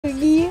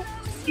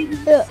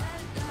No!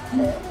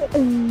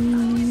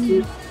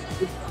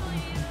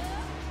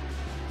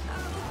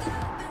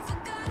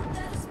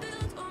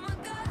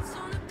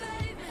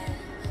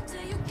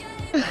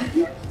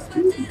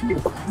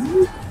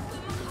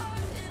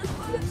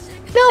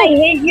 I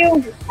hate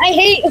you. I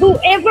hate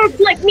whoever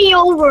flipped me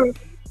over.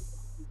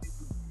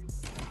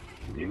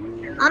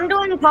 I'm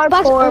doing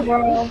parkour,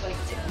 bro.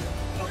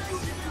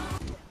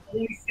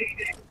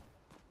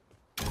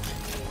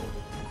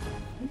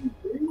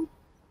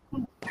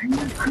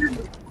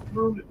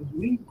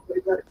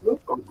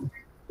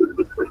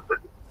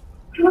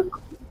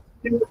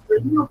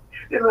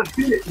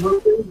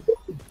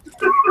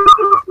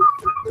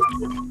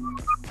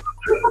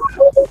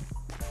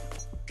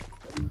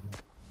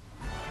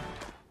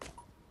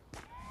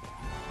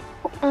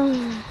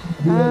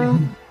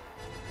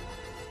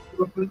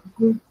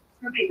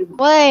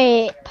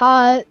 Wait,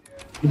 pause.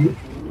 You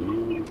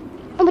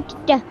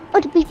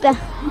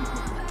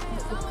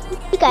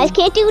guys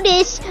can't do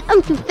this.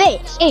 I'm too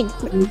fast.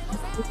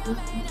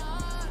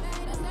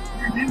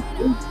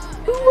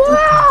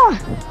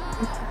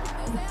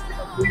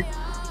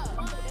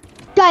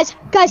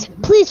 Guys,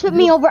 please flip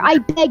me over. I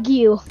beg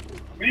you.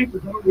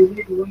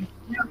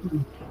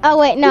 Oh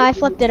wait, no, I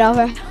flipped it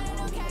over.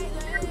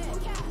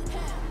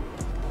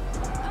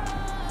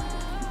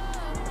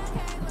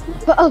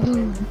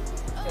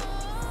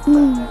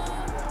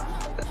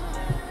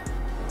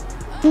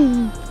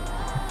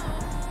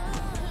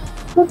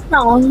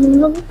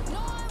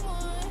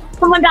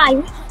 Come on,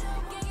 guys.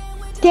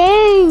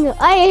 Dang,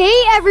 I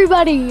hate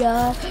everybody.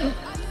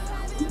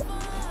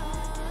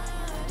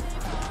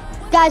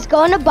 Guys,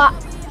 go in a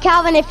box.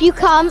 Calvin, if you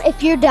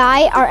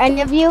die, or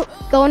any of you,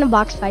 go into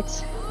box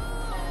fights.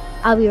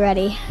 I'll be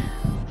ready.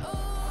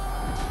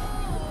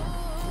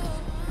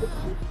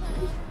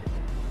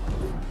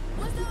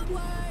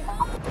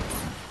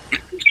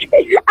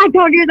 I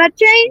told you that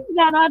change,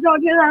 that I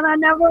told you that I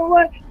never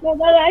would,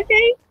 that I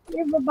changed.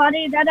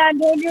 Everybody that I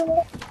told you,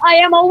 I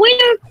am a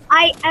winner.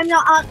 I am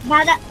not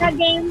bad at the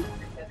game.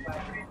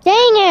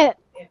 Dang it!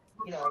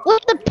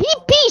 What the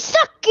PP?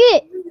 Suck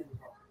it!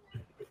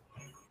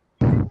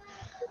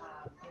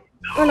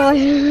 Oh no.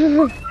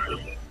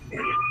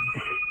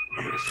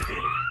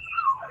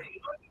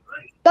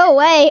 Go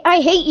away! I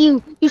hate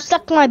you! You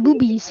suck my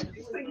boobies.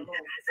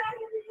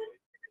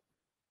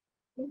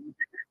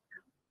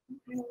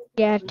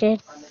 Yeah, it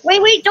did.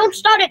 Wait, don't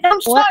start it,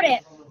 don't start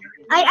it.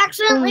 I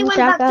accidentally went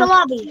back to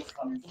lobby.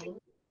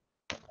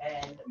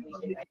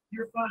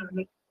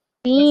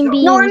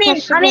 No,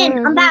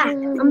 I'm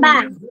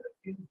back.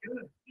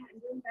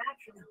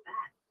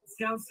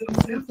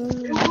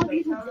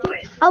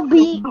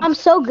 I'm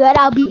so good,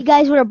 I'll beat you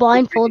guys with a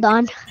blindfold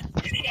on.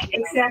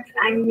 Except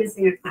I'm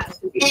missing a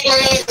class.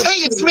 Hey,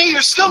 it's me,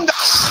 your scumbag!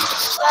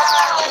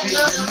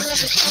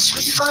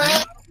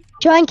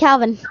 Join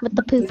Calvin with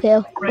the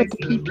poo-poo, with the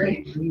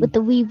pee-pee, with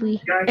the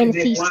wee-wee, and the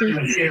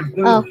CC.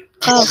 Oh.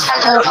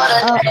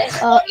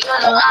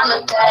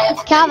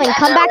 Calvin,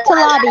 come back to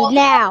lobby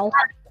now.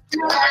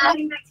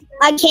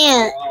 I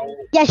can't.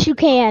 Yes, you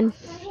can.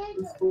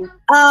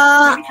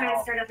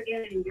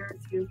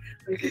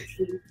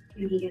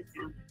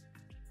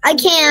 I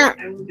can't.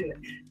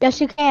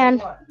 Yes, you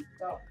can.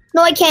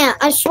 No, I can't.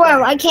 I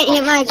swear, I can't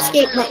hit my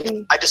escape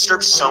button. I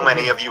disturbed so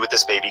many of you with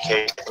this baby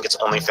cake. I think it's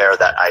only fair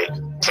that I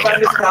take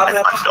it apart and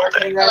unbuild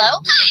it.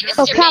 Hello?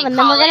 So, Calvin,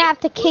 then we're gonna have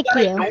to kick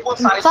you. In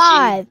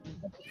 5.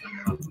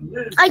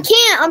 I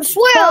can't. I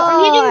swear,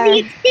 I'm hitting the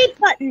escape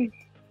button.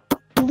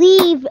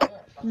 Leave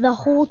the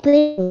whole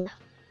thing.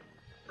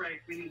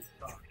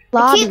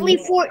 Lobby. I can't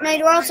leave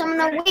Fortnite or else I'm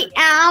gonna wait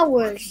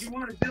hours.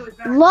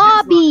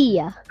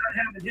 Lobby.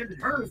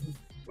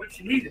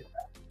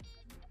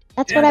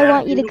 That's what I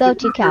want you to go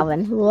to,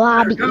 Calvin.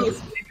 Lobby.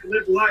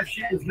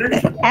 LOBBY.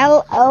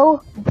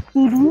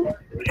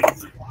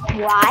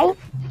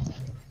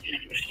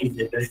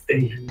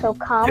 So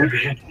come.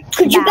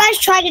 Could you guys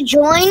try to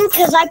join?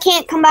 Because I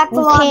can't come back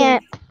to lobby.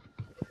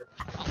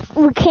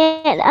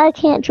 I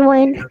can't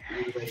join.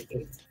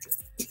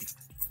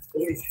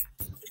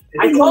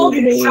 I told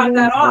you to shut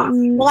that off.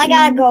 Well, I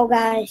gotta go,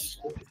 guys.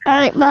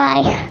 Alright,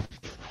 bye.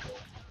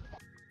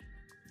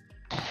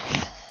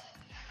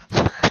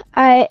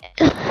 Alright.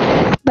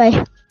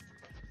 Bye.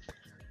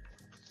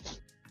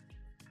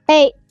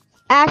 Hey,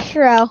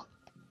 Astro.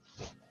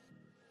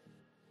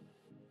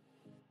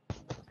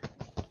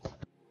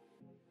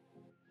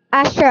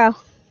 Astro.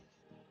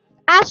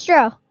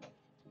 Astro.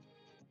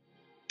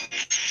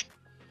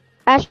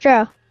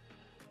 Astro.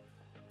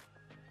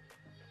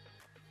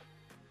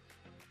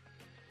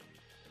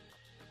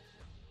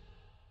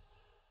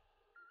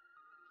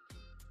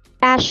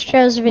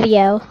 Astro's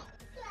video.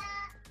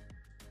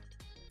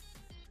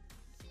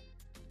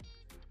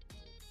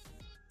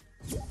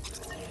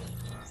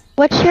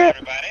 What's your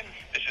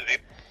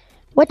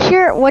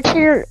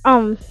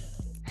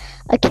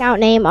account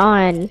name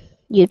on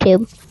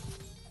YouTube?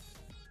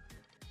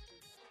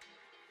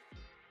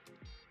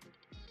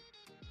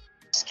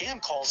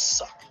 Scam calls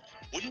suck.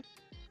 Wouldn't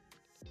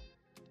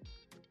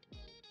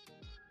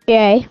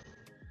Jay.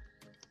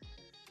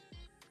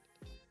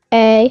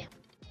 A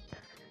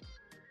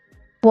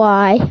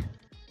Y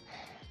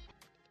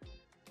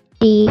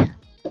D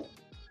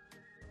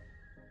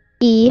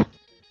E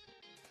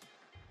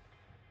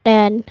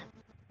N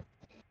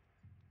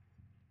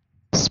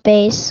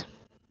space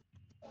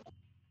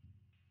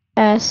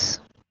S.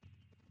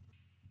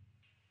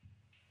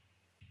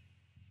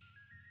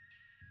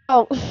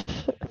 Oh,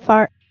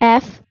 for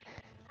F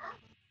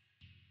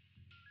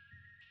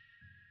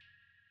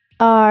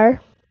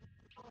R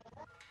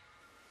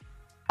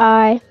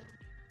I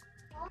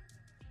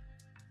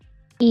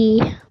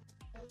E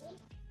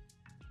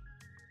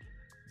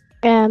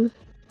M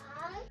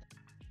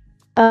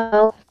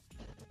O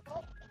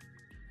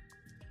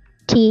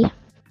T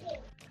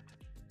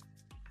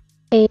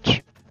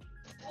H.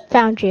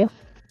 Found you.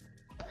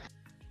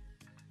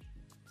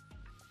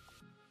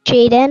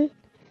 Jaden,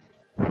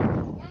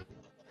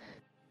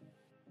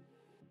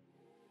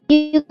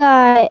 you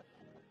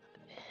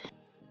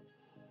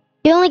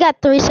only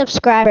got 3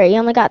 subscribers. You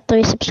only got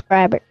 3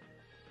 subscribers.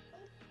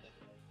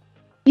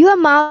 You have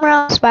Mom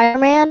around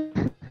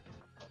Spider-Man?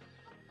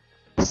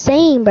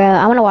 Same, bro.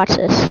 I want to watch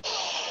this.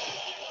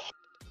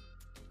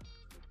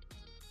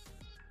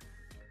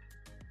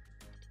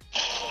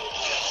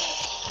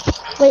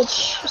 Wait,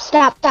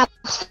 stop.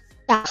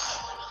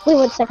 Wait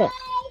 1 second.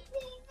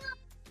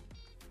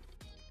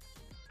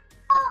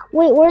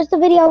 Wait, where's the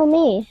video of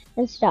me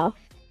and stuff?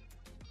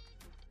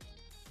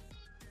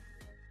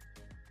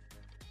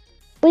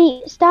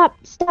 Wait, stop.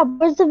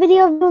 Where's the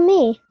video of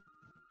me?